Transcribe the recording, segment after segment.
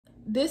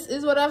this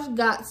is what I've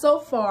got so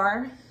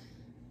far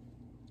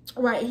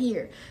right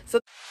here. So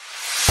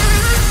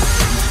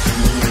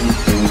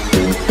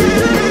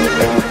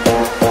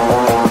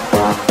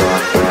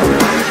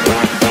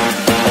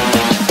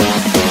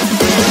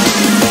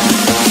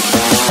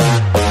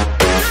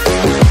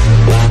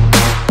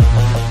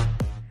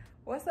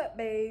what's up,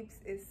 babes?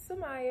 It's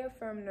Semaya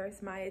from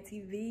Nurse Maya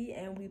TV,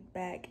 and we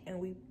back and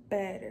we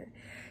better.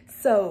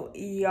 So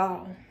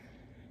y'all,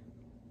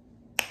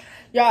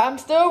 I'm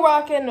still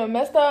rocking the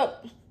messed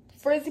up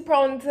frizzy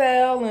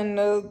ponytail and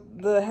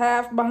the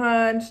half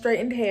behind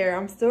straightened hair.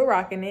 I'm still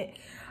rocking it.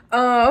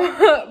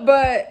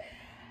 But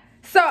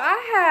so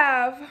I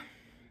have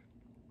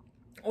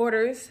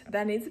orders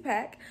that I need to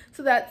pack.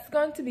 So that's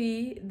going to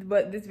be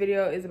what this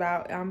video is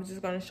about. I'm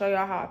just going to show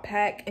y'all how I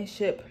pack and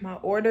ship my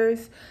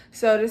orders.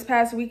 So this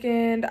past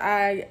weekend,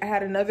 I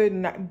had another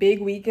big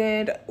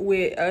weekend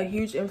with a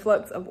huge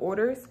influx of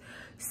orders.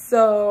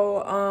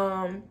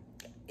 So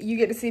you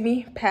get to see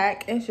me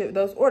pack and ship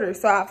those orders.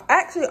 So I've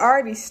actually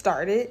already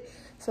started.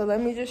 So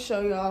let me just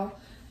show y'all.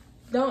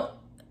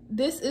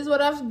 This is what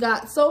I've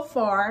got so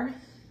far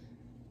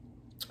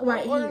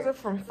right here. Orders are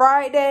from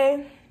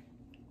Friday.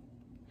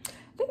 I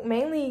think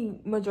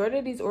mainly majority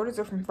of these orders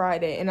are from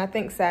Friday, and I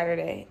think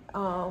Saturday.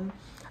 I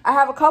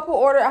have a couple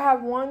orders. I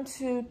have 1,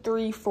 2,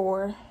 3,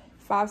 4,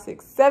 5,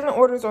 6, 7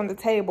 orders on the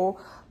table.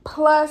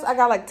 Plus, I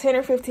got like 10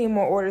 or 15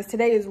 more orders.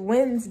 Today is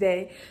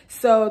Wednesday.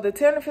 So the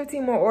 10 or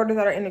 15 more orders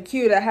that are in the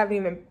queue that I haven't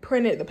even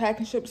printed the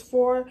packing slips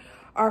for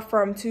are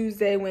from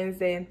Tuesday,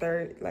 Wednesday, and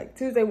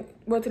Tuesday,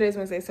 well, today's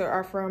Wednesday, so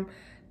are from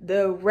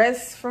the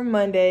rest from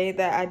Monday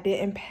that I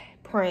didn't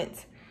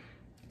print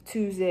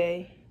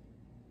Tuesday,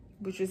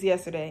 which was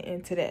yesterday,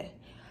 and today.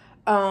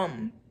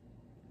 So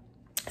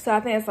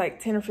I think it's like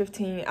 10 or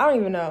 15. I don't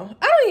even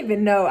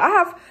know. I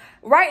have,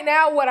 right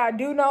now, what I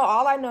do know,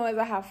 all I know is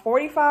I have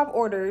 45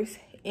 orders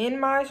in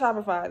my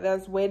Shopify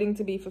that's waiting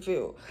to be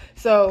fulfilled.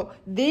 So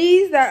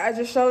these that I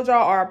just showed y'all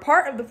are a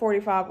part of the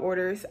 45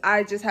 orders.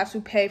 I just have to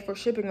pay for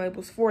shipping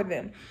labels for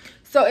them.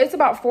 So it's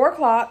about 4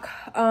 o'clock.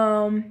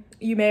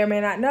 You may or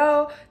may not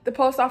know, the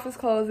post office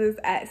closes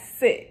at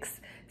 6.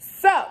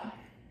 So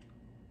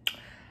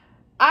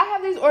I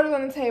have these orders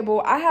on the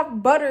table. I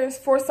have butters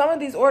for some of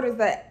these orders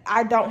that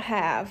I don't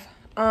have.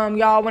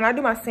 Y'all, when I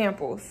do my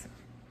samples,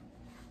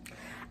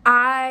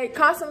 I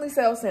constantly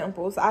sell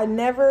samples. I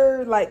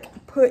never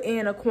like put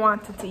in a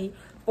quantity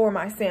for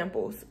my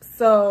samples.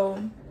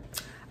 So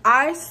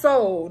I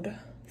sold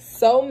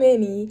so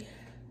many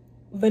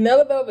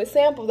vanilla velvet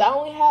samples. I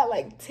only had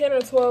like 10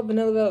 or 12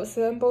 vanilla velvet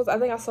samples. I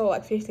think I sold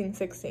like 15,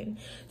 16.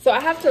 So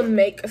I have to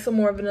make some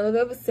more vanilla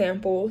velvet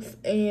samples,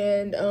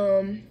 and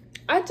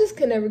I just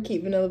can never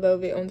keep vanilla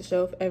velvet on the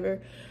shelf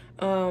ever.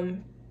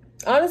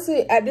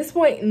 Honestly, at this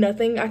point,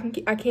 nothing.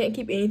 I can't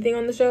keep anything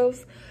on the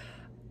shelves.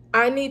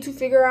 I need to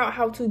figure out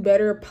how to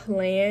better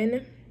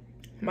plan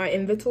my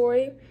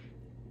inventory.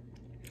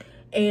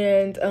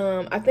 And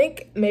I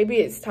think maybe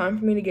it's time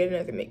for me to get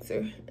another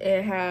mixer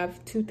and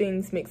have 2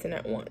 things mixing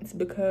at once,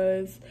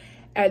 because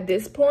at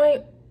this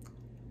point,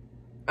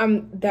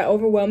 that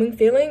overwhelming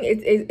feeling,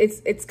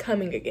 it's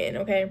coming again,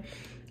 okay?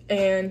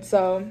 And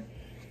so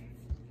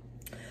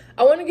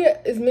I want to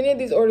get as many of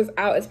these orders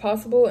out as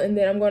possible, and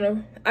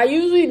then I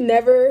usually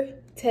never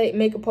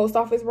make a post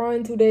office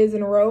run 2 days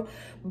in a row,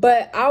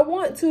 but I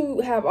want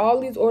to have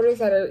all these orders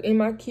that are in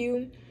my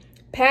queue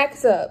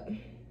packed up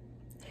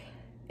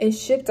and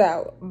shipped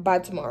out by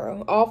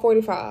tomorrow, all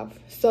 45.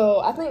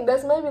 So I think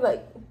that's maybe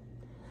like,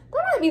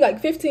 there might be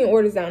like 15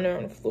 orders down there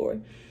on the floor.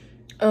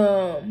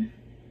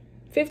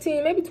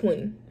 15, maybe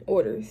 20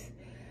 orders.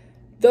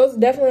 Those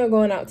definitely are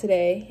going out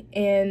today,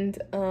 and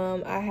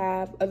I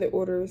have other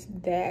orders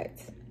that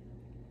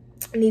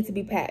need to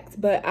be packed.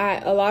 But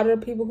a lot of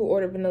the people who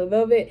order vanilla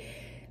velvet,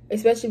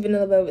 especially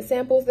vanilla velvet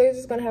samples, they're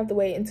just gonna have to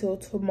wait until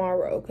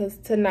tomorrow, because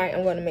tonight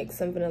I'm gonna make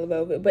some vanilla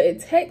velvet. But it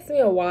takes me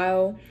a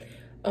while.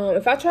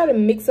 If I try to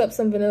mix up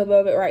some vanilla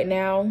velvet right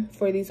now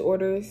for these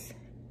orders,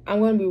 I'm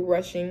gonna be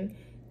rushing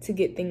to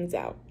get things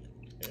out.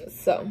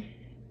 So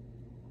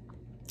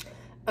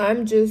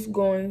I'm just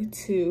going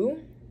to,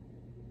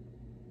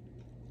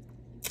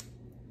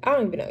 I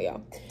don't even know,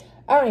 y'all.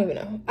 I don't even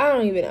know,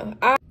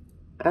 y'all.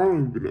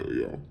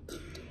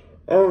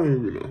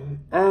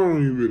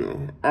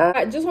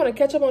 I just want to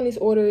catch up on these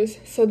orders,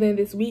 so then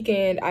this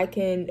weekend I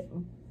can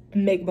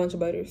make a bunch of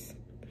butters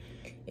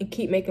and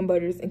keep making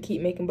butters and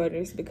keep making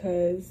butters,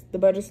 because the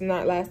butters are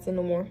not lasting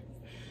no more.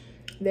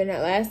 They're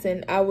not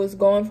lasting. I was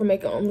going from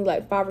making only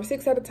like 5 or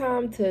 6 at a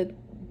time to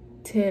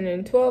 10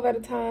 and 12 at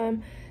a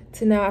time,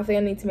 to now I think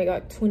I need to make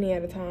like 20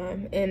 at a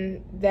time,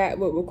 and that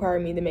would require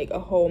me to make a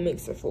whole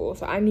mixer full.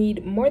 So I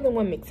need more than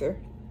 1 mixer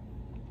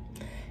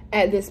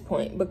at this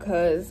point,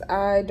 because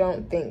I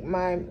don't think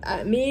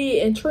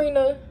me and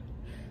Trina,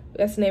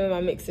 that's the name of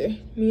my mixer,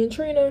 me and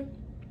Trina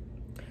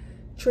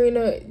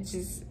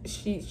just,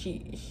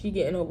 she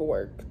getting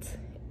overworked,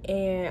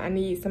 and I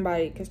need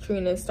somebody, because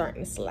Trina's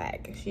starting to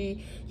slack.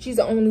 She's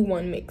the only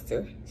one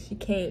mixer. She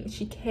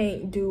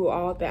can't do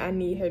all that I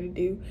need her to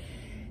do.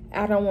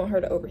 I don't want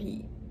her to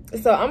overheat.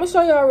 So I'm gonna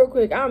show y'all real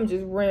quick. I'm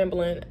just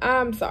rambling.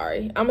 I'm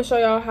sorry. I'm gonna show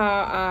y'all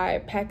how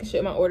I pack and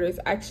ship my orders.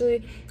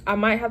 Actually, I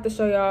might have to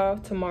show y'all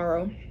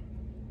tomorrow,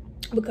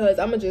 because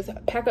I'm gonna just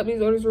pack up these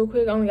orders real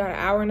quick. I only got an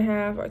hour and a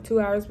half or 2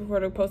 hours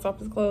before the post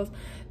office closed.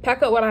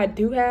 Pack up what I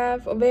do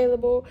have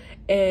available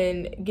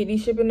and get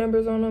these shipping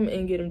numbers on them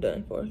and get them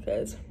done for,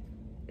 because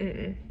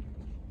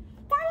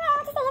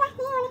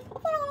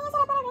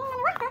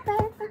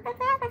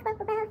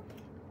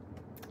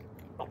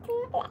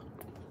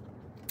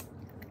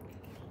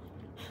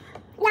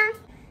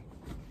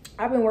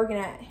I've been working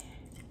at it.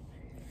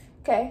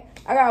 Okay,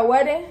 I got a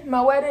wedding.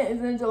 My wedding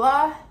is in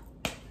July.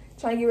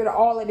 Trying to get rid of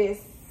all of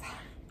this.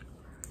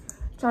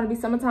 Trying to be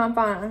summertime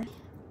fine.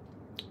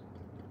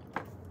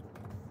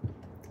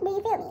 Do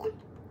you feel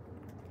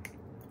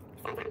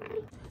me?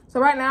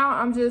 So right now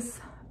I'm just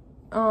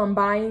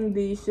buying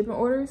the shipping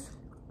orders.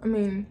 I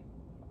mean,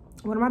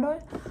 what am I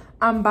doing?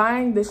 I'm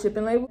buying the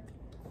shipping label,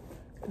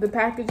 the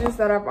packages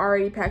that I've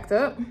already packed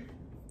up.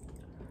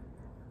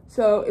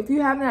 So if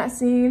you have not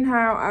seen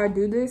how I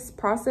do this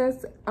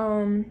process,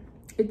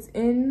 it's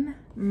in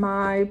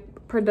my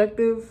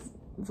productive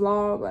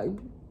vlog, like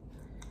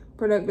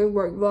productive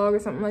work vlog or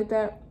something like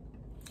that.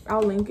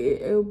 I'll link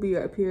it. It'll be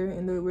up here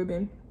in the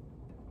ribbon.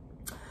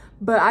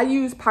 But I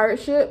use Pirate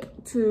Ship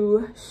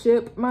to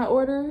ship my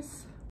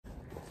orders.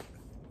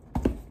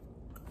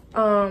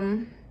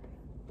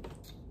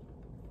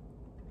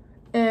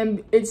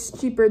 And it's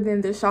cheaper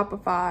than the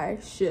Shopify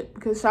ship,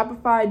 because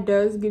Shopify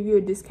does give you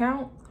a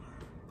discount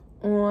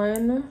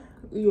on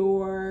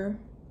your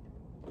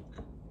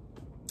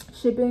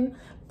shipping,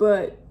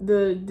 but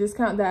the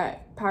discount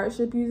that Pirate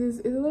Ship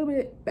uses is a little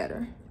bit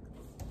better.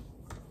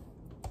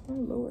 Oh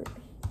Lord.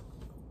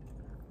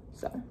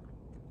 So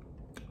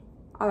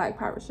I like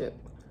Pirate Ship,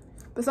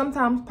 but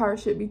sometimes Pirate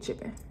Ship be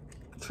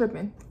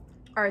tripping.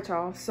 All right,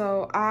 y'all,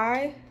 so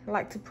I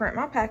like to print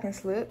my packing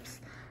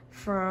slips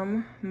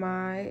from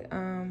my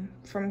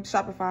from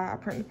Shopify. I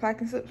print the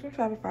packing slips from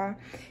Shopify,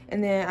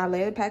 and then I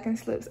lay the packing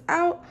slips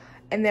out,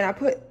 and then I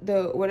put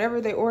the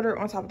whatever they order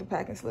on top of the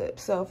packing slip.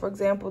 So for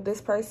example,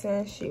 this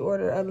person, she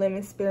ordered a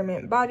lemon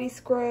spearmint body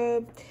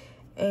scrub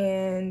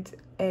and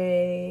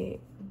a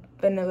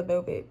vanilla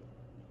velvet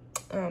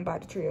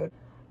body trio.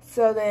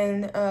 So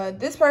then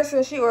this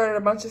person, she ordered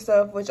a bunch of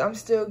stuff, which I'm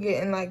still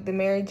getting, like the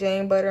Mary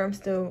Jane butter. I'm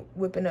still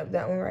whipping up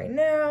that one right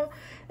now.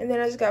 And then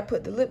I just got to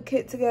put the lip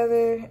kit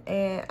together,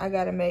 and I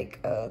got to make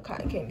a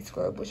cotton candy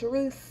scrub, which are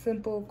really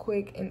simple,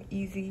 quick, and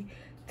easy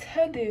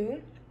to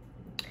do.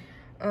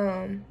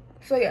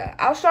 So yeah,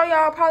 I'll show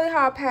y'all probably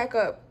how I pack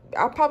up.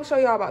 I'll probably show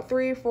y'all about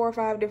 3, 4, or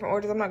 5 different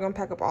orders. I'm not gonna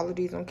pack up all of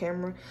these on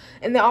camera.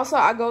 And then also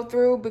I go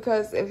through,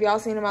 because if y'all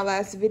seen in my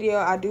last video,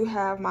 I do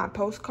have my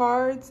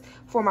postcards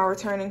for my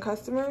returning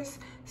customers.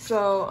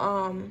 So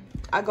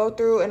I go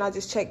through and I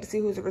just check to see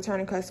who's a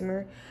returning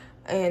customer,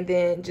 and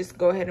then just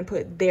go ahead and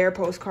put their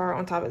postcard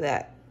on top of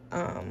that,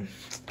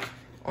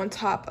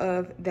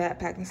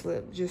 packing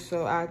slip, just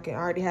so I can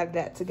already have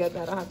that together.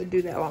 I don't have to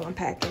do that while I'm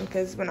packing,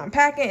 because when I'm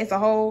packing, it's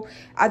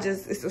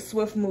a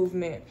swift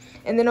movement.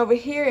 And then over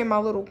here in my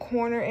little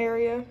corner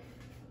area,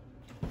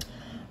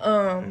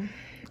 I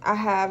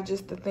have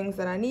just the things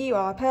that I need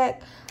while I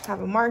pack. I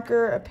have a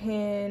marker, a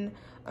pen,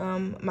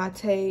 my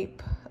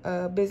tape,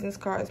 business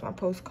cards, my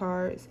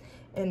postcards,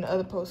 and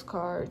other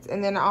postcards.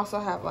 And then I also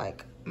have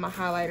like my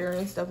highlighter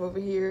and stuff over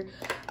here,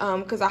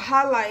 because I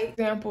highlight.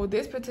 For example,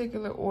 this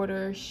particular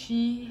order,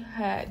 she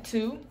had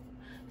 2,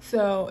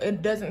 so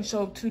it doesn't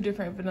show 2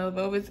 different vanilla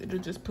velvets. It'll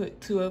just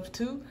put 2 of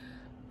 2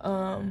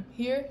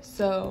 here.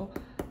 So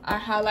I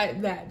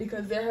highlight that,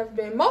 because there have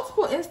been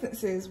multiple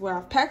instances where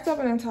I've packed up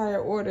an entire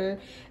order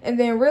and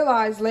then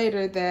realized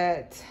later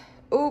that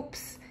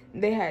oops,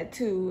 they had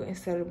 2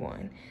 instead of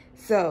 1.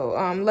 So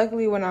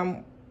luckily when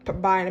I'm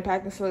buying the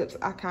packing slips,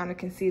 I kind of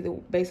can see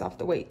based off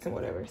the weights and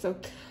whatever. So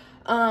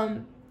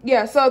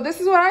yeah, so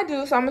this is what I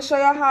do. So I'm gonna show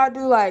y'all how I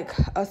do like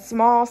a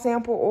small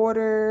sample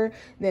order,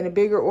 then a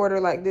bigger order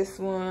like this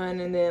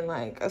one, and then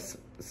like a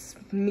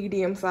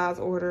medium size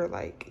order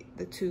like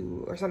the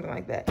 2 or something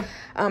like that.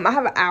 I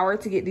have an hour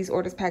to get these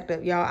orders packed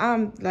up, y'all.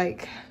 I'm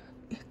like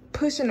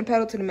pushing the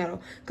pedal to the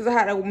metal, because I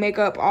had to make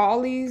up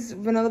all these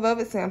vanilla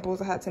velvet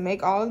samples. I had to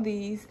make all of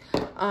these,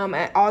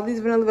 and all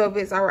these vanilla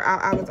velvets I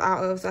was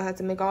out of, so I had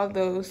to make all of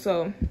those.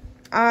 So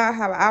I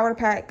have an hour to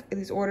pack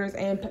these orders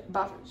and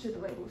buy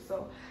shipping labels.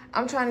 So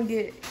I'm trying to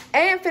get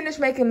and finish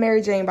making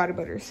Mary Jane body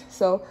butters.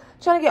 So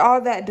trying to get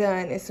all that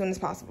done as soon as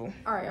possible.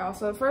 All right, y'all.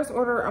 So the first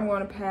order I'm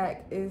going to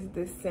pack is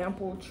the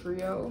sample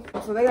trio.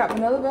 So they got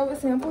vanilla velvet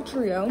sample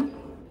trio.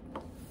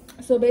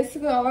 So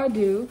basically all I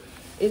do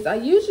is I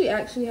usually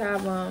actually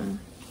have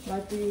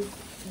like these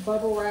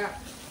bubble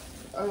wrap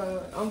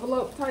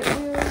envelope type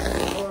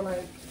deals, or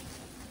like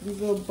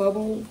these little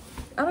bubble,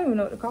 I don't even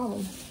know what to call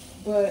them,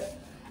 but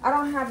I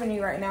don't have any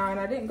right now, and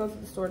I didn't go to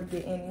the store to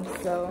get any,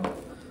 so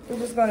we're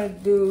just gonna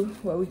do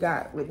what we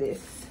got with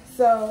this.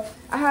 So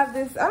I have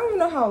this, I don't even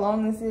know how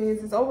long this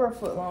is. It's over 1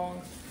 foot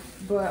long,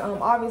 but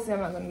obviously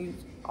I'm not gonna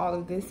use all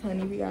of this,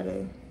 honey. We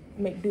gotta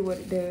make do what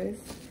it does.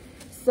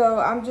 So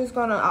I'm just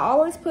gonna, I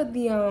always put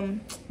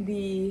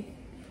the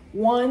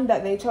one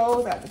that they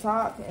chose at the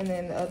top, and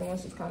then the other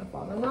ones just kind of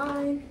fall in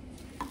line.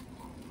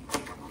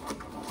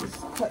 Just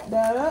cut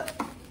that up.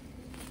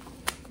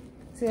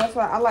 See, that's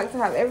why I like to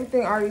have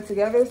everything already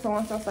together, so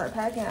once I start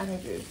packing, I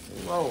can just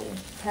roll,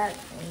 pack,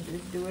 and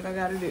just do what I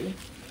gotta do.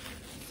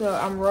 So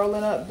I'm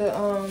rolling up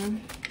the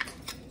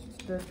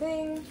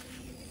thing.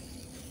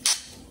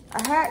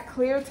 I had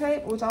clear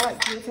tape, which I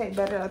like clear tape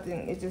better. I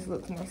think it just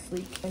looks more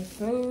sleek and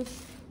smooth.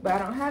 But I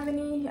don't have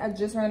any. I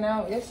just ran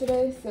out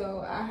yesterday,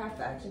 so I have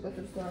to actually go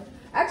to the store.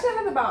 Actually, I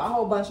have about a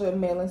whole bunch of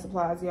mailing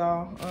supplies,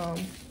 y'all.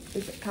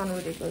 It's kind of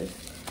ridiculous.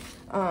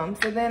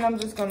 So then I'm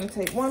just gonna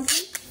take one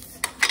piece,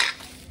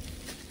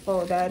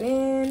 fold that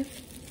in,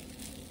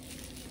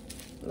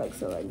 like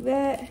so, like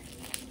that.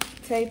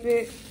 Tape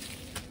it,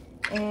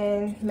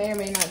 and may or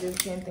may not do the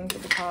same thing for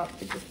the top.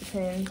 It just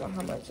depends on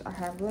how much I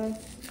have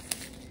left.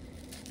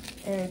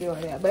 And do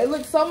like that. But it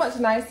looks so much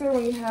nicer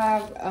when you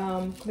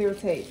have clear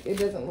tape. It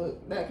doesn't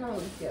look, that kind of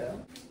looks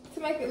ghetto.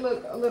 To make it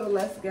look a little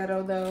less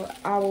ghetto though,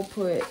 I will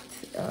put,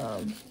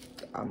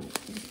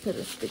 just put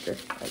a sticker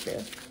right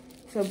there.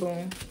 So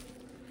boom.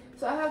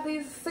 So I have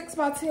these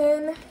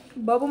 6x10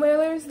 bubble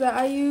mailers that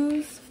I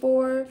use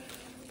for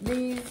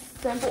these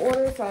sample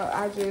orders. So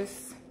I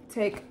just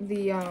take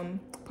the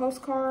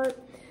postcard.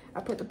 I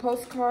put the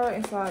postcard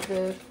inside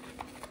the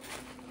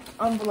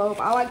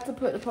envelope. I like to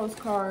put the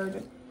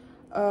postcard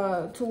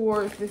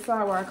towards this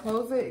side where I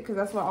close it, because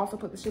that's why I also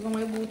put the shipping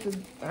label to,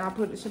 and I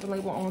put the shipping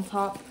label on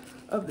top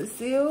of the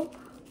seal.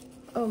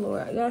 Oh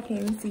Lord, y'all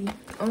can't even see,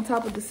 on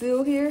top of the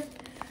seal here.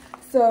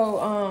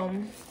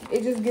 So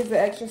it just gives it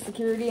extra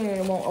security and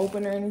it won't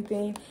open or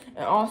anything.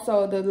 And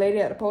also the lady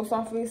at the post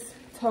office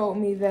told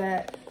me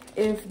that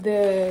if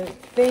the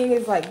thing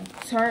is like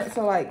turned,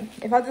 so like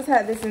if I just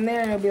had this in there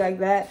and it'll be like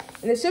that,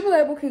 and the shipping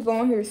label could go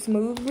on here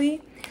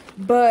smoothly,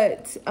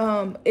 but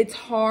it's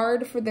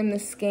hard for them to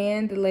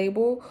scan the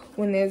label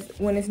when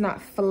it's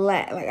not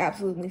flat, like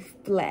absolutely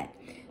flat.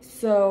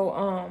 So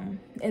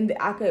and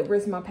I could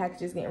risk my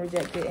packages getting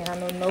rejected, and I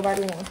know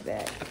nobody wants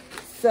that.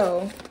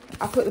 So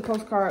I put the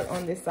postcard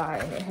on this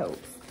side and it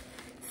helps.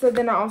 So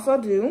then I also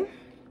do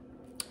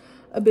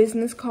a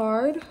business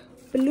card,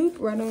 bloop,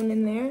 right on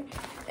in there.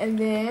 And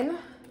then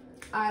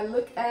I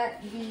look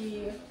at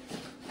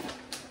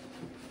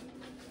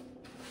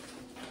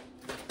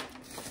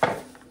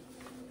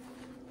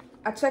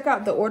I check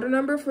out the order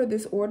number for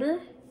this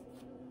order,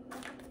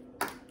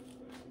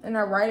 and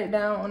I write it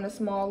down on a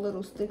small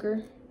little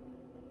sticker.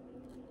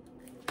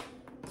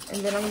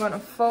 And then I'm gonna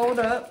fold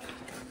up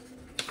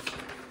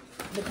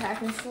the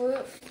packing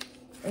slip,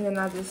 and then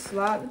I just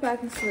slide the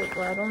packing slip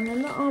right on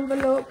in the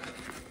envelope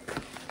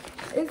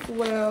as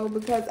well,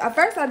 because at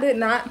first I did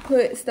not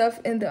put stuff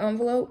in the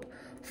envelope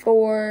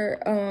for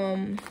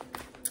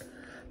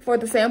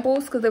the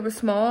samples because they were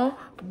small,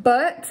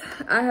 but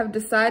I have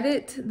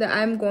decided that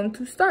I'm going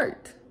to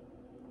start,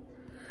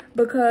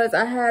 because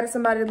I had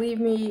somebody leave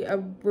me a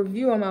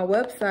review on my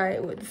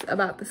website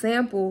about the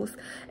samples,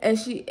 and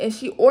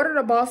she ordered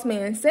a Boss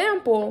Man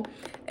sample,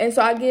 and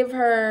so I give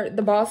her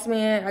the Boss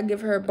Man, I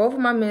give her both of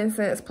my men's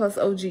scents plus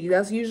OG.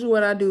 That's usually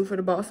what I do for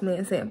the Boss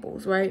Man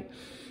samples, right?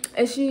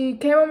 And she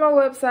came on my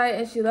website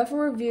and she left a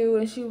review,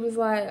 and she was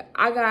like,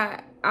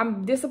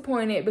 I'm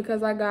disappointed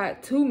because I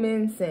got 2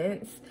 men's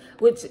scents,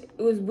 which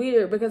was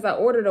weird because I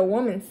ordered a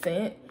woman's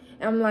scent.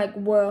 And I'm like,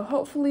 well,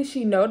 hopefully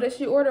she know that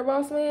she ordered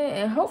Boss Man,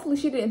 and hopefully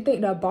she didn't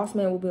think that Boss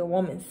Man would be a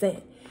woman's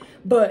scent.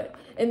 But,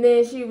 and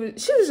then she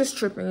was just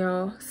tripping,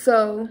 y'all.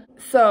 So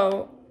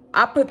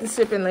I put the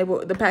shipping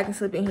label, the packing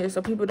slip in here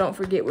so people don't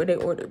forget what they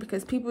ordered,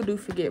 because people do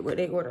forget what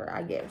they order,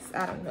 I guess.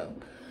 I don't know.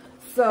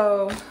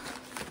 So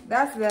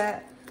that's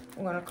that.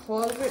 I'm gonna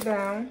close it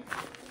down.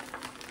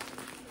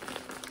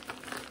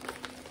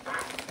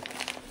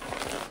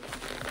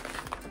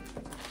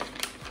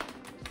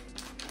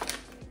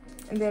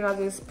 And then I'll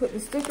just put the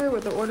sticker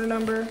with the order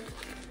number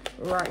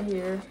right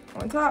here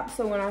on top.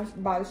 So when I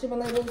buy the shipping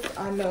labels,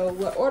 I know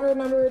what order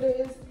number it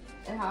is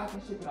and how I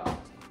can ship it off.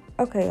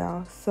 Okay,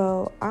 y'all.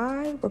 So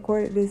I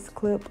recorded this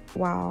clip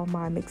while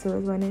my mixer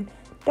was running.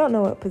 Don't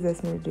know what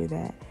possessed me to do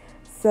that.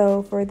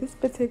 So for this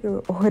particular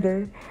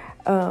order,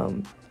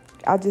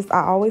 I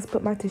always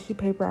put my tissue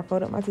paper, I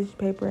fold up my tissue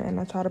paper, and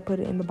I try to put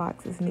it in the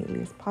box as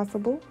neatly as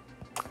possible.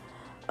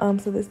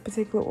 So this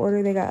particular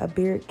order, they got a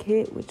beard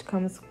kit, which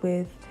comes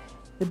with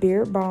the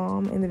beard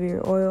balm and the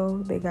beard oil.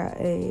 They got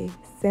a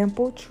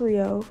sample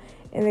trio,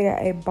 and they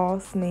got a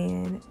Boss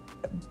Man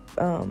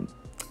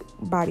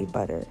body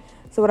butter.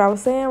 So what I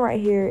was saying right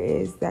here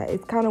is that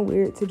it's kind of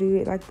weird to do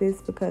it like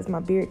this because my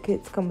beard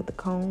kits come with the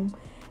comb,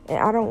 and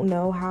I don't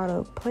know how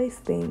to place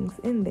things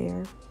in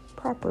there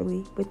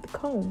properly with the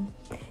comb,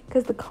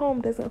 because the comb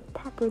doesn't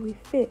properly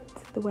fit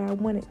the way I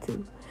want it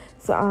to.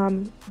 So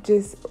I'm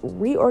just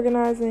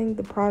reorganizing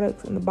the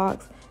products in the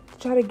box to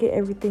try to get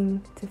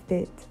everything to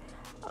fit.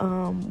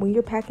 When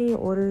you're packing your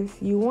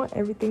orders, you want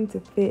everything to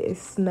fit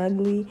as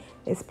snugly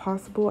as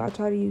possible. I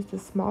try to use the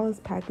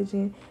smallest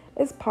packaging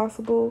as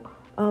possible,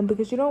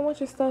 because you don't want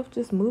your stuff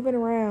just moving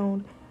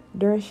around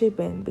during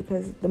shipping,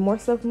 because the more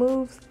stuff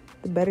moves,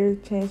 the better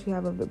chance you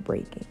have of it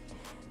breaking.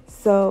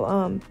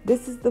 So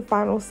this is the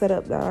final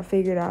setup that I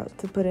figured out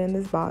to put in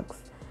this box.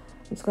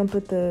 I'm just gonna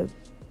put the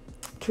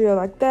trio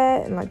like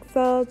that and like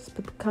so. Just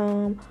put the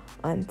comb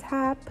on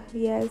top.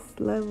 Yes,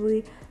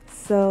 lovely.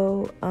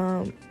 So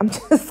I'm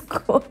just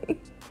going,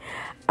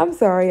 I'm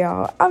sorry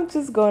y'all, I'm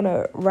just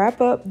gonna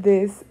wrap up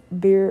this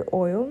beard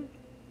oil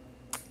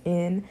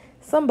in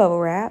some bubble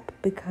wrap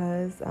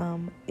because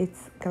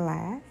it's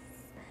glass,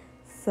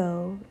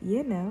 so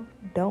you know,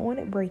 don't want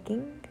it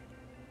breaking.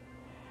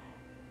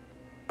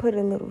 Put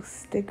a little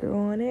sticker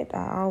on it.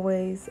 I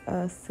always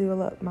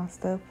seal up my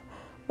stuff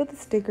with a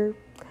sticker.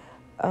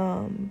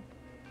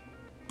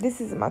 This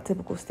isn't my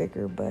typical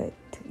sticker, but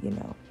you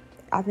know,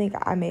 I think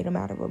I made them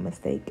out of a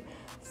mistake.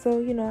 So,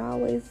 you know, I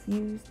always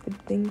use the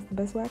things the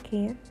best way I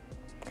can.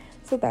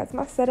 So that's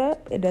my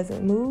setup. It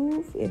doesn't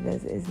move.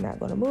 It's not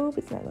going to move.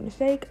 It's not going to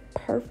shake.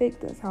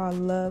 Perfect. That's how I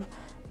love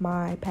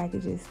my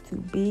packages to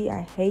be.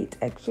 I hate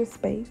extra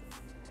space.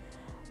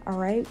 All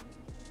right.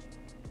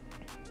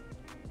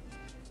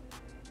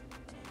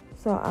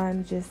 So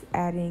I'm just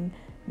adding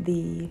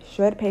the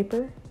shred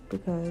paper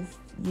because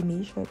you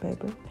need shred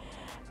paper,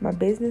 my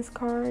business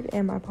card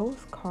and my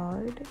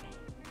postcard,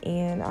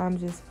 and I'm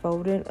just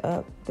folding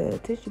up the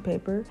tissue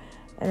paper,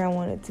 and I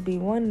want it to be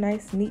one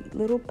nice neat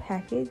little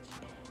package.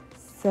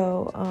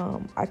 So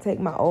I take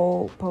my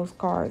old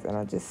postcards and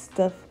I just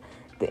stuff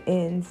the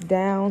ends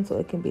down so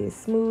it can be as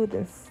smooth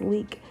and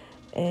sleek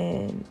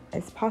and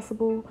as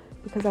possible,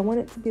 because I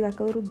want it to be like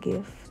a little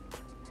gift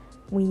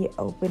when you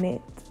open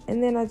it.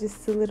 And then I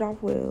just seal it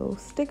off with a little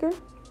sticker.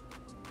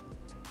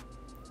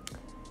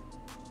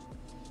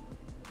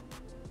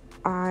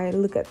 I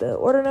look at the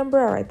order number.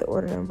 I write the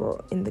order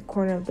number in the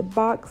corner of the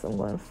box. I'm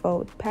going to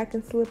fold the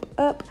packing slip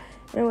up,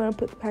 and I'm going to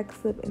put the packing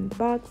slip in the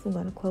box. I'm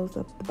going to close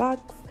up the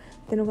box.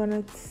 Then I'm going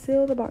to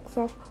seal the box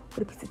off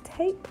with a piece of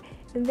tape,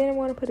 and then I'm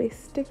going to put a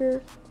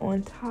sticker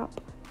on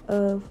top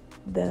of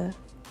the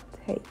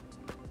tape.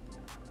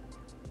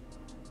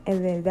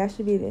 And then that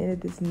should be the end of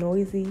this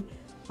noisy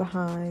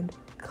behind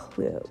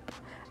clip.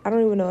 I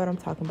don't even know what I'm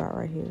talking about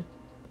right here.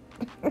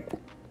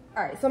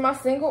 All right, so my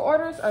single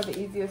orders are the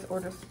easiest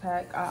orders to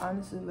pack. I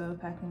honestly love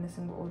packing the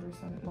single orders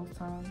most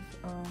times.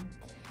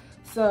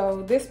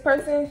 So this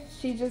person,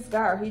 she just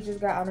got, or he just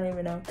got, I don't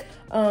even know,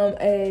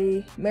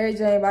 a Mary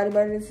Jane body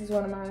butter. This is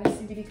one of my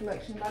CBD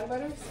collection body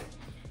butters.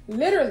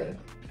 Literally,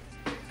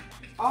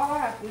 all I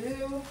have to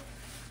do,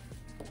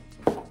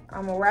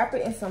 I'm gonna wrap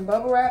it in some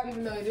bubble wrap,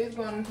 even though it is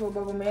going into a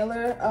bubble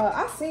mailer.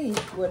 I see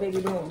what they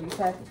be doing with these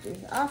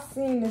packages. I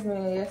seen this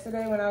man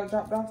yesterday when I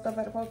dropped off stuff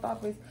at the post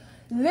office.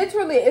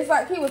 Literally, it's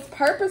like he was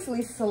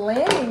purposely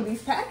slamming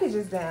these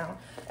packages down.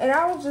 And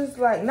I was just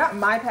like, not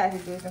my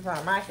packages in front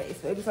of my face,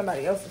 but maybe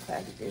somebody else's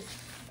packages.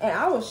 And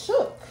I was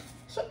shook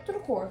to the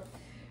core.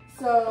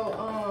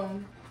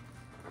 So,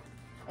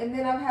 and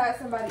then I've had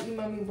somebody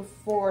email me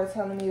before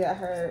telling me that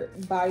her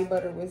body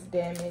butter was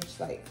damaged.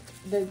 Like,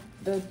 the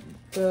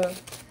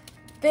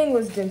thing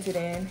was dented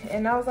in.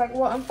 And I was like,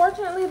 well,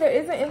 unfortunately, there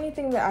isn't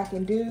anything that I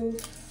can do.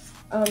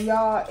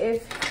 Y'all,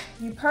 if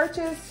you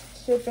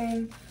purchase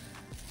shipping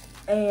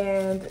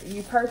and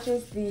you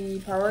purchase the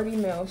priority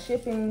mail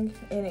shipping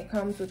and it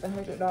comes with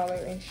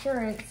 $100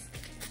 insurance,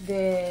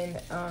 then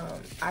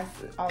I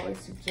always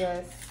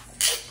suggest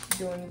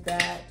doing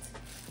that.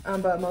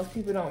 But most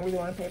people don't really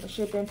want to pay for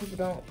shipping. People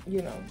don't,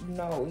 you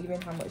know even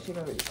how much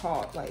shipping really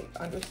costs. Like,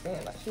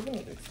 understand, like, shipping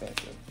is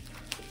expensive.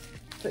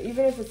 So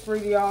even if it's free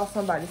to y'all,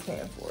 somebody's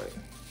paying for it.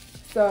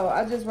 So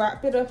I just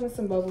wrapped it up in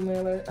some bubble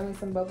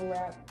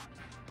wrap.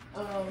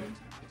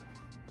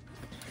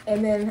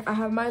 And then I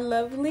have my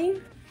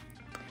lovely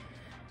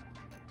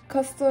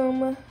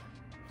custom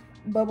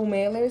bubble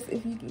mailers,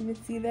 if you can even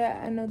see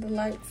that. I know the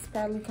light's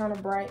probably kind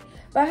of bright,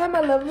 but I have my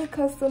lovely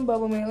custom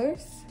bubble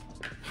mailers,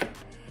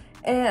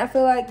 and I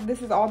feel like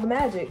this is all the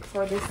magic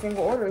for this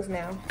single orders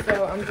now.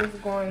 So I'm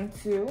just going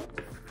to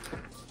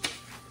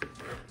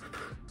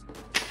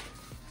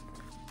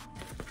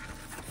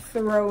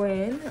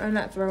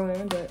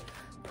but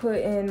put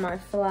in my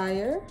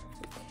flyer.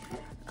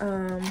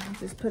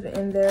 Just put it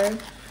in there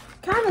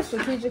kind of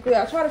strategically.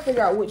 I'll try to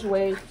figure out which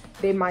way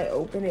they might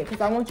open it, because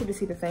I want you to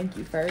see the thank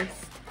you first.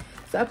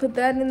 So I put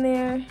that in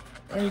there,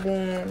 and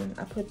then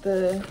I put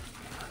the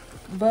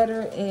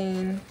butter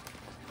in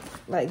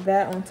like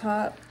that on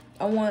top.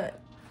 I want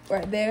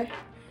right there,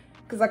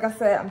 because like I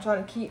said, I'm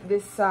trying to keep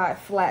this side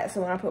flat,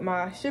 so when I put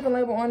my shipping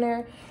label on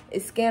there,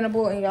 it's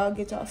scannable and y'all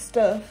get y'all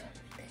stuff.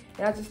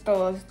 And I just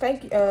throw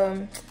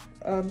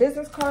a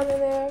business card in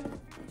there,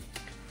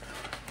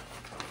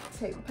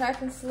 take the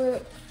packing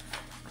slip,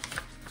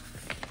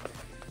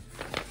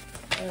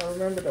 and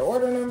remember the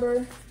order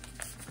number.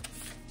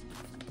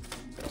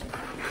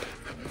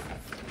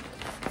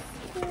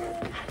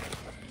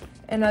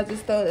 And I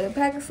just throw the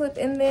packing slip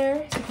in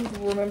there so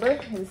people remember.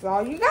 This is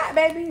all you got,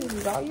 baby. This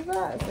is all you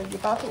got. So if you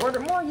thought you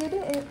ordered more, you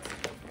didn't.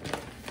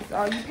 It's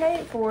all you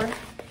paid for.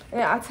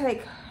 And I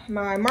take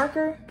my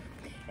marker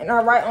and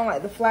I write on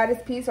like the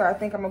flattest piece, or I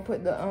think I'm gonna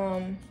put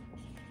the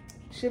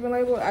shipping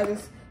label. I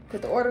just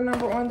put the order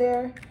number on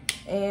there,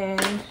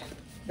 and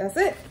that's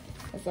it.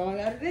 That's all I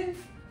gotta do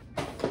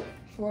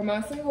for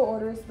my single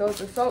orders.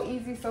 Those are so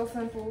easy, so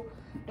simple.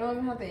 Don't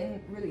even have to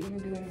really even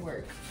do any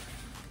work.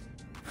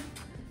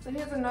 So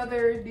here's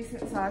another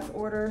decent size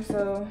order.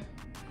 So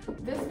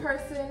this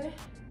person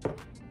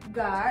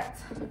got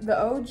the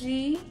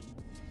OG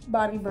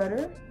body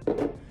butter,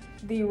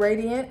 the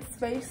Radiance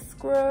face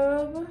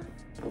scrub,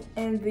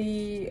 and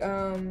the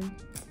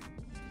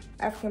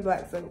African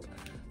black soap.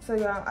 So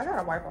y'all, I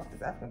gotta wipe off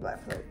this African black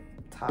soap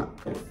top,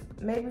 because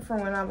maybe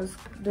from when I was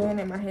doing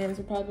it, my hands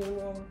were probably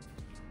wrong.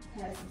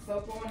 Had some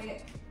soap on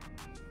it,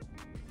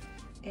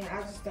 and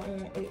I just don't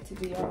want it to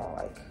be all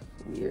like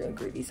weird and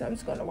gritty, so I'm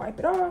just gonna wipe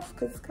it off,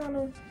 because it's kind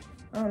of,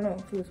 I don't know,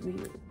 it feels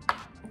weird.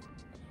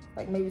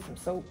 Like maybe some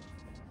soap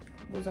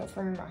was up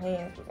from my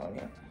hands was on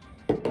there.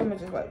 I'm gonna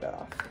just wipe that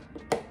off.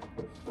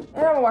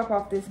 And I'm gonna wipe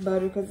off this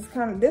butter, because it's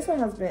kind of, this one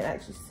has been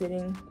actually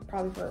sitting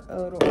probably for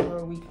a little over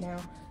a week now,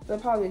 so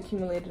it probably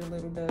accumulated a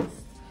little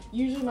dust.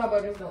 Usually my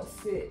butters don't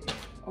sit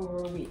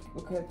over a week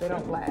because they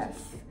don't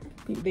last.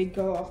 They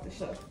go off the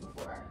shelf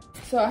before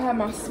So I have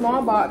my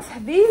small box.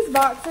 These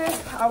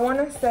boxes, I want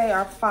to say,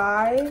 are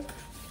 5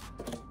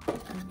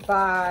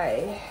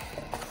 by,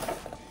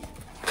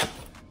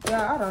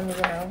 yeah, I don't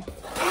even know.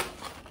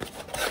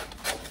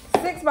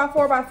 6 by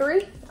 4 by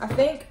 3, I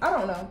think. I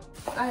don't know.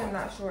 I am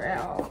not sure at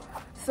all.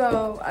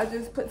 So I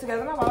just put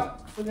together my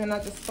box, and then I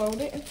just fold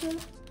it into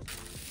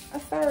a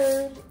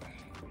third,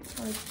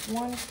 or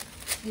one,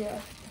 yeah,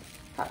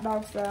 hot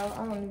dog style.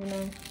 I don't even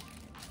know.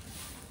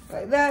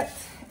 Like that,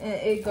 and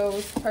it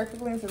goes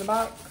perfectly into the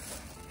box.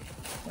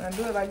 When I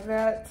do it like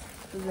that,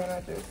 then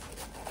I just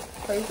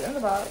place it in the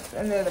box,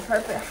 and they're the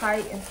perfect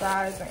height and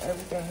size and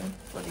everything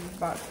for these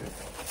boxes.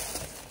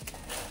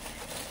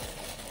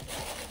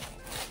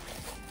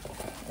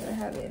 And I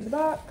have it in the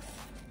box.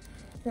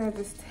 Then I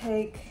just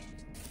take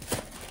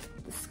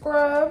the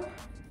scrub,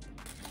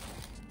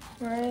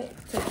 right?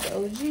 Take the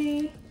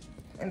OG,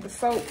 and the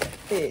soap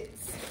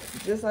fits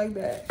just like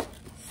that.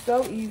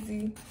 So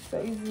easy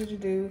to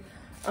do.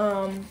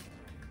 I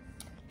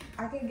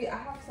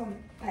have some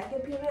packing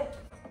peanuts,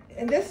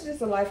 and this is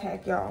just a life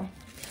hack, y'all.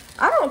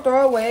 I don't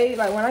throw away,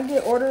 like when I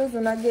get orders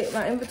and I get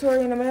my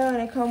inventory in the mail and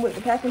they come with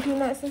the packing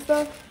peanuts and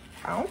stuff,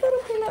 I don't throw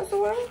the peanuts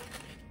away.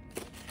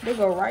 They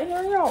go right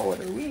here in y'all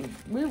order. We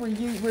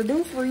reduce,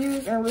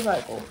 reuse, and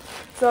recycle.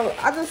 So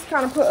I just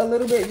kind of put a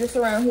little bit just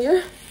around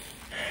here,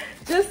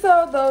 just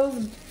so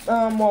those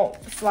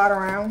won't slide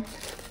around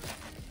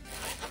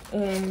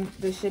in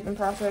the shipping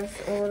process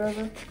or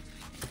whatever.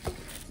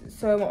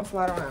 So it won't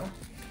slide around.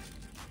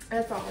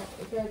 That's all.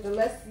 Because the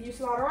less you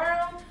slide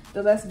around,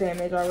 the less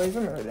damage. Always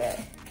remember that.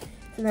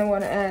 So then I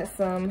want to add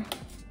some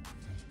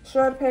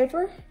shredded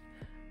paper.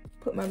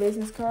 Put my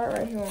business card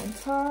right here on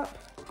top.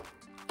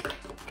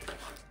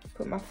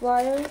 Put my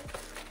flyer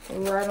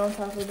right on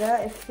top of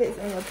that. It fits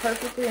in there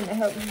perfectly, and it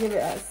helps give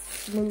it a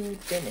smooth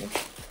finish.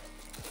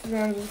 So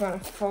then I'm just gonna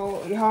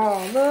fold.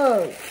 Y'all,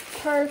 look,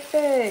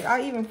 perfect.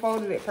 I even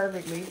folded it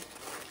perfectly.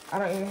 I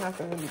don't even have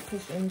to really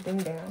push anything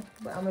down,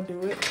 but I'm gonna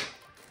do it.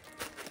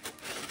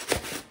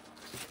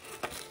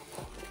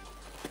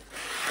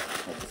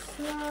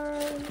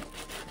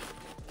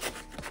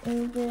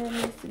 And then it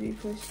needs to be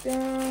pushed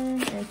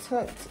down and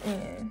tucked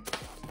in.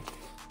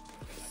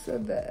 So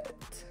that,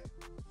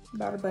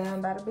 bada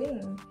bam, bada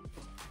bing.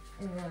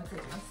 And then I'll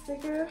take my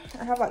sticker.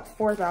 I have like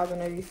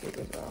 4,000 of these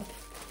stickers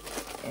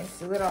off. And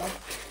seal it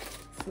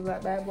off. Seal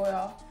that bad boy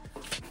off.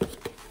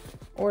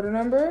 Order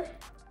number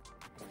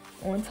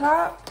on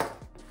top.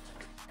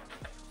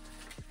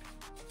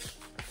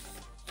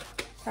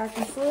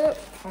 Packing slip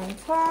on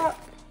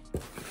top.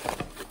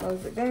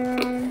 Close it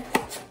down.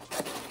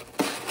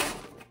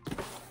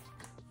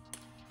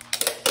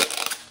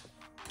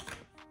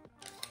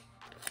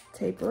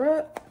 Taper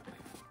up,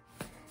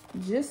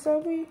 just so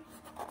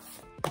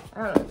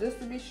I don't know, just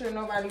to be sure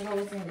nobody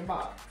goes in the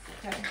box,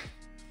 okay?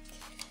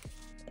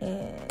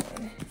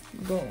 And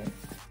boom.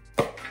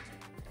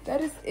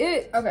 That is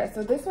it. Okay,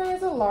 so this one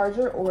is a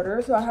larger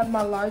order, so I have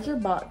my larger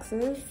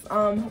boxes.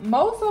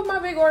 Most of my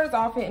big orders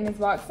all fit in this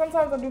box.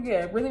 Sometimes I do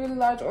get a really, really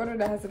large order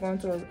that has to go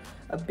into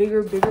a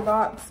bigger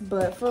box,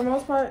 but for the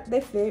most part,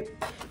 they fit.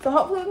 So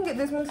hopefully I can get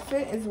this one to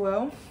fit as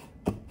well.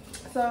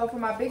 So for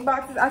my big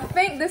boxes, I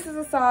think this is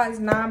a size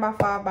 9 by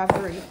 5 by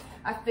 3.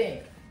 I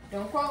think.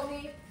 Don't quote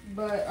me,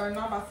 but or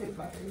 9 by 6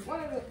 by 3.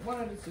 One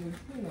of the two.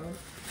 Who knows?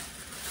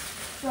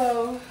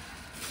 So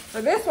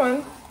for this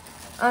one,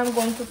 I'm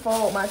going to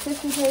fold my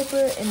tissue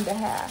paper into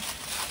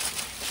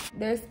half.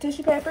 There's the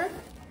tissue paper.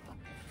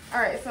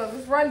 Alright, so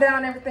let's run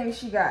down everything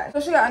she got. So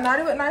she got a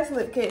Naughty But Nice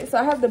lip kit. So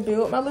I have to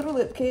build my little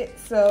lip kit.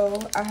 So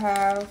I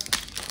have,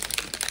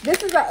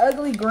 this is that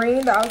ugly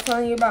green that I was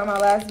telling you about in my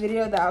last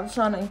video that I was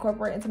trying to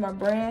incorporate into my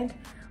brand.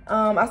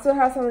 I still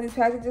have some of these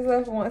packages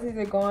left. Once these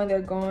are gone, they're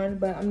gone,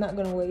 but I'm not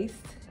gonna waste.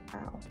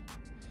 Ow.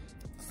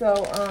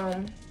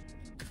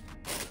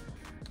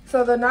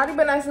 So the Naughty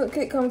But Nice lip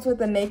kit comes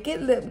with a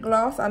naked lip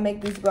gloss. I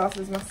make these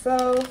glosses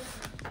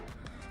myself.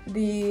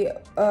 The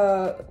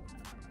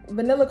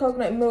vanilla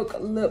coconut milk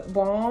lip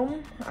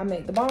balm. I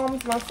make the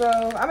balms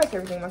myself. I make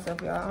everything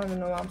myself, y'all. I don't even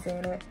know why I'm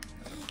saying that.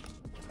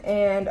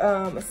 And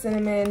a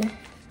cinnamon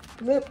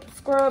lip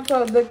scrub.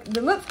 So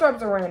the lip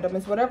scrubs are random.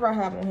 It's whatever I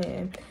have on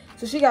hand.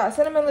 So she got a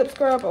cinnamon lip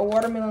scrub, a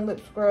watermelon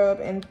lip scrub,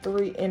 and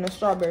a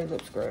strawberry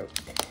lip scrub.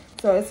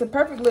 So it's a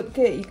perfect lip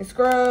kit. You can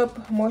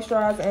scrub,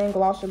 moisturize, and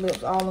gloss your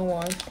lips all in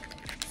one.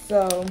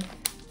 So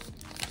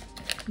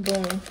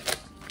boom,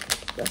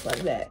 just like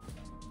that.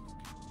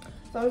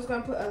 So I'm just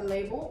gonna put a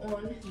label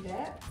on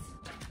that.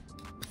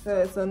 So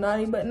it's a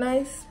Naughty But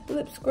Nice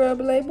lip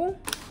scrub label.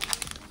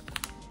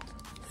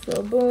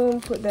 So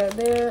boom, put that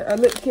there. A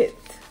lip kit.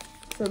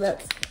 So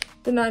that's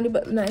the Naughty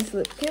But Nice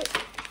lip kit.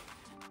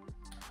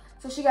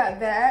 So she got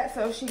that.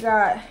 So she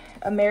got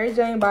a Mary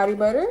Jane body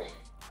butter.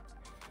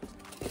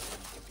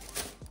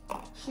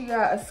 She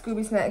got a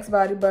Scooby Snacks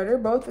body butter.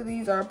 Both of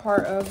these are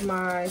part of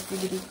my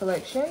CBD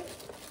collection.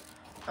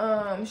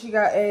 She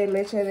got a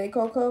Leche de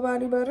Coco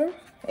body butter,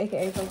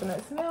 aka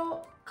coconut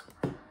milk.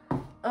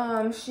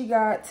 She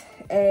got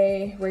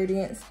a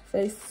Radiance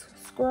face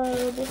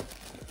scrub.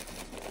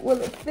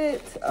 Will it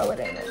fit? Oh, it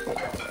ain't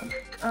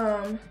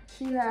fit.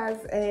 She has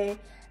a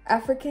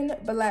African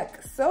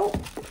black soap.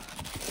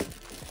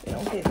 It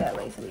don't fit that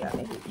way, so we gotta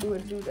make it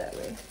do that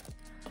way.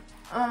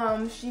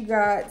 She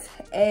got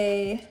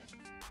a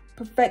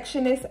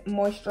Perfectionist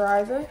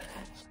moisturizer,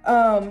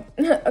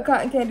 a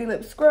cotton candy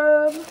lip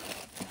scrub,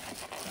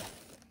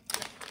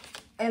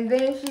 and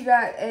then she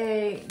got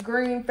a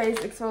green face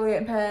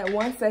exfoliating pad.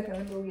 1 second,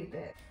 let's go get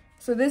that.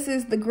 So this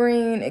is the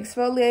green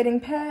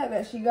exfoliating pad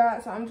that she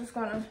got. So I'm just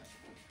gonna,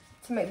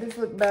 to make this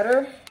look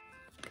better,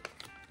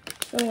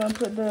 so I'm gonna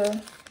put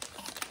the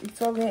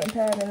exfoliating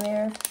pad in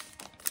there,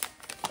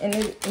 and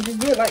just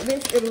do it like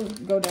this, it'll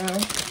go down.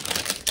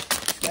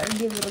 Gotta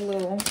give it a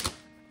little,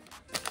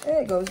 and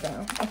it goes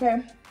down.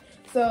 Okay,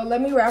 so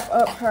let me wrap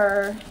up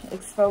her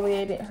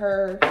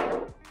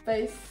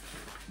face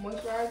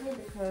moisturizer,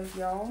 because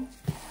y'all,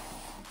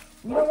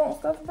 you don't want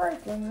stuff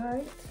breaking,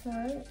 right?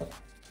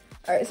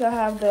 All right, so I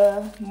have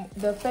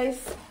the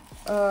face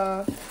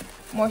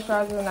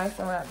moisturizer nice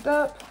and wrapped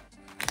up,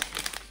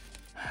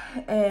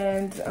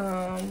 and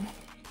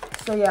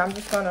so yeah, I'm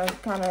just gonna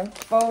kind of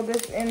fold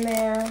this in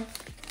there,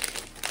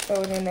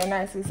 throw it in there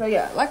nicely. So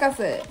yeah, like I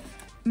said,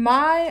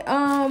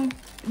 my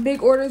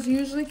big orders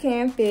usually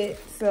can fit,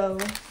 so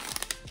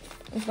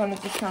I'm just gonna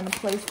just kind of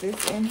place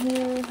this in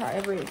here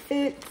however it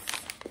fits,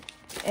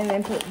 and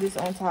then put this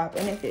on top,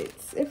 and it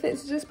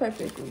fits just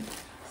perfectly.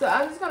 So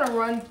I'm just gonna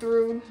run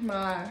through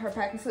her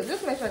packing slip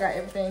just to make sure I got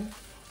everything.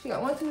 She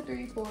got 1, 2,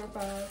 3, 4,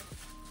 5,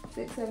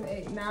 6, 7,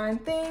 8, 9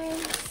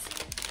 things.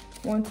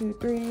 1, 2,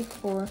 3,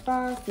 4,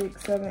 5,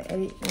 6, 7,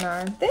 8,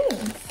 9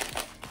 things.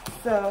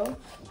 So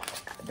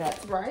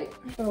that's right.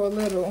 Throw a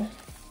little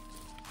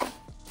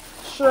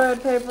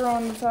shred paper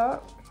on the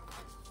top,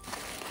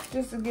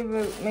 just to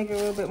make it a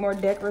little bit more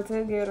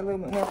decorative, give it a little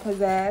bit more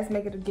pizzazz,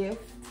 make it a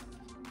gift.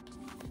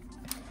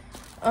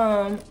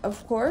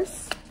 Of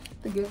course,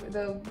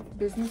 the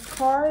business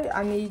card.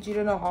 I need you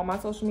to know all my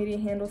social media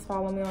handles,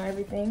 follow me on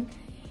everything,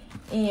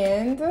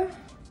 and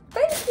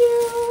thank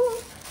you.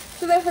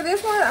 So then for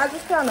this one, I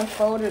just kind of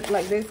fold it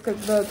like this,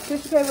 because the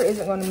tissue paper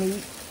isn't going to meet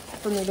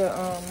for me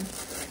to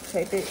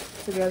tape it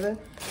together.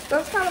 So I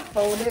just kind of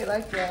fold it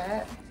like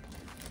that,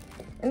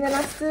 and then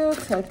I still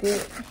tuck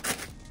it.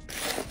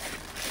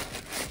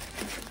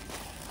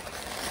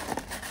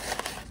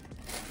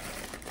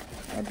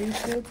 I do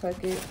still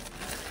tuck it.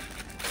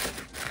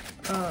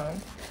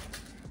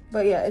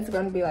 But yeah, it's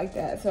gonna be like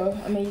that. So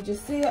I mean, you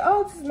just see it,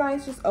 oh, this is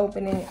nice, just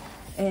open it,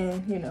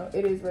 and you know,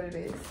 it is what it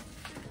is.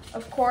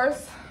 Of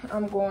course,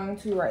 I'm going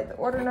to write the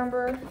order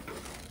number.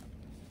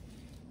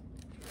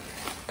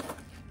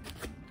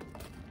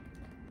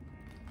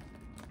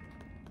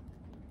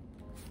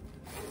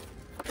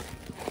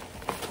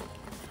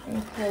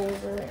 And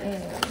close her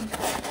in.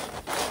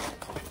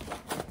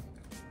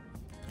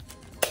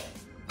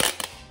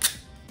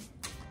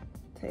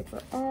 Take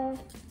her off.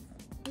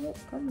 Yep,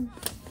 come on.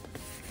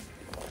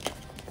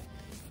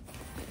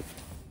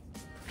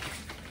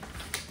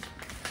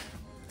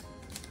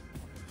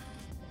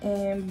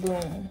 And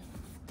boom,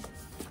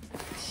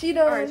 she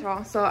done. All right,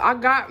 y'all, so I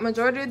got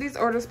majority of these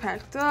orders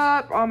packed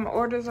up. All my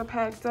orders are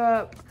packed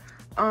up.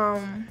 I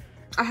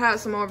had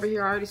some over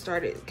here. I already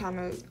started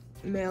kind of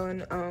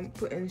mailing,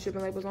 putting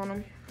shipping labels on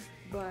them.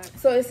 But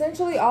so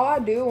essentially all I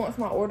do once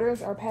my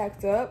orders are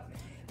packed up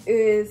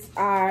is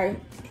I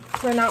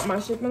print out my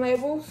shipping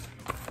labels,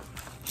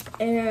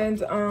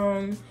 and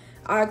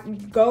I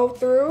go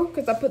through,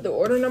 because I put the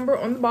order number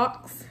on the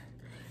box,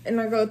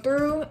 and I go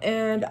through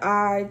and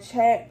I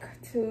check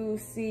to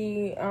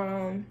see,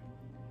 I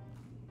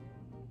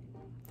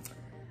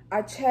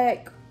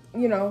check,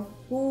 you know,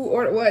 who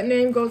or what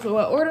name goes to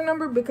what order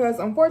number, because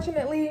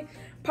unfortunately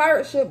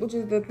Pirate Ship, which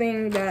is the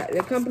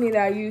company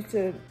that I use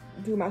to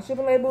do my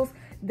shipping labels,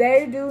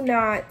 they do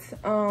not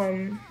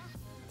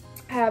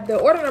have the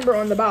order number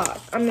on the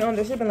box, I mean on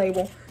the shipping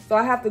label. So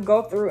I have to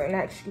go through and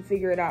actually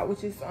figure it out,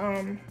 which is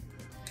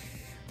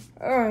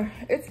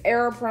it's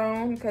error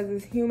prone because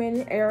it's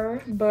human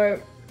error,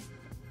 but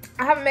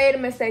I haven't made a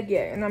mistake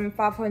yet, and I'm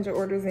 500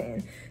 orders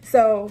in.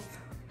 So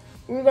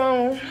we're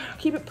gonna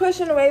keep it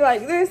pushing away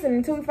like this, and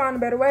until we find a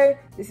better way,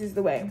 this is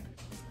the way.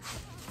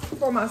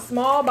 For my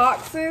small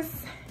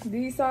boxes,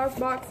 these size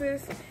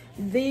boxes,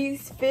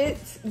 these fit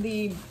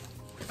the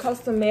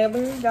custom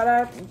mailing that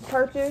I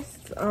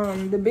purchased.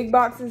 The big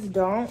boxes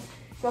don't.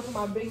 So for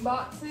my big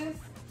boxes,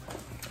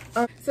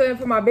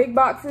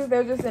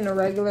 they're just in a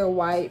regular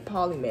white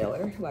poly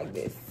mailer like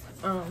this.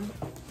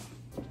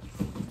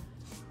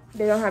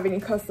 They don't have any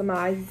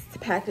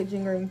customized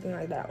packaging or anything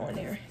like that on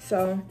there.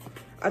 So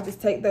I just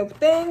take the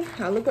thing,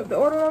 I look up the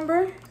order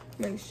number,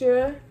 make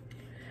sure.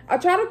 I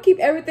try to keep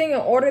everything in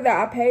order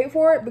that I paid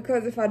for it,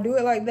 because if I do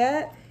it like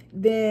that,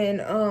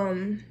 then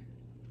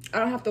I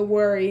don't have to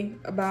worry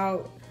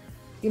about,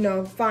 you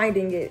know,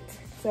 finding it.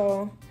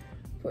 So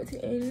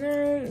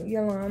 14.89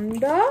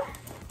 Yolanda.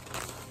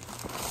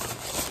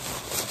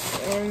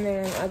 And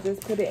then I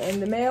just put it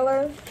in the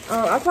mailer.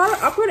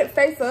 I put it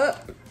face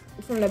up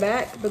from the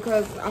back,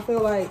 because I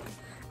feel like,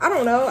 I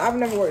don't know, I've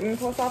never worked in the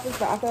post office,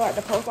 but I feel like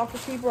the post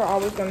office people are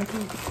always gonna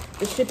keep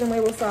the shipping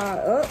label side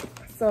up.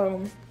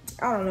 So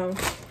I don't know.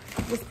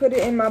 Just put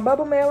it in my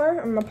bubble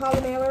mailer, or my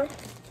poly mailer.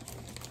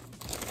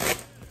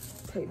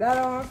 Take that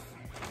off.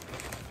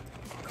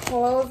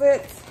 Close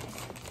it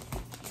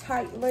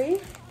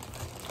tightly.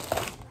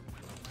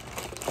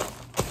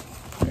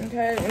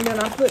 Okay, and then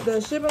I put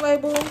the shipping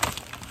label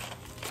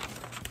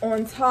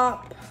on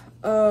top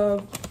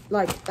of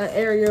like an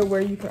area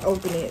where you can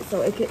open it.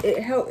 So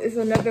it's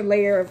another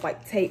layer of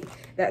like tape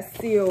that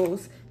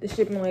seals the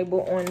shipping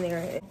label on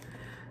there.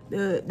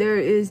 There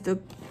is the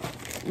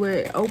where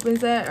it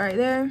opens at right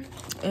there,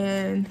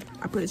 and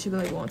I put the shipping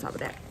label on top of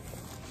that.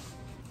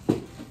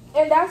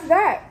 And that's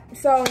that.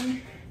 So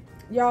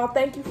y'all,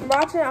 thank you for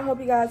watching. I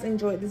hope you guys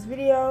enjoyed this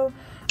video.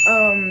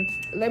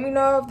 Let me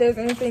know if there's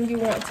anything you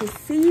want to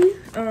see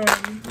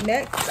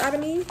next out of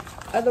me.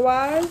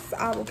 Otherwise,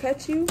 I will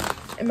catch you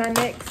in my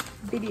next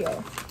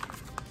video.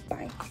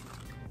 Bye.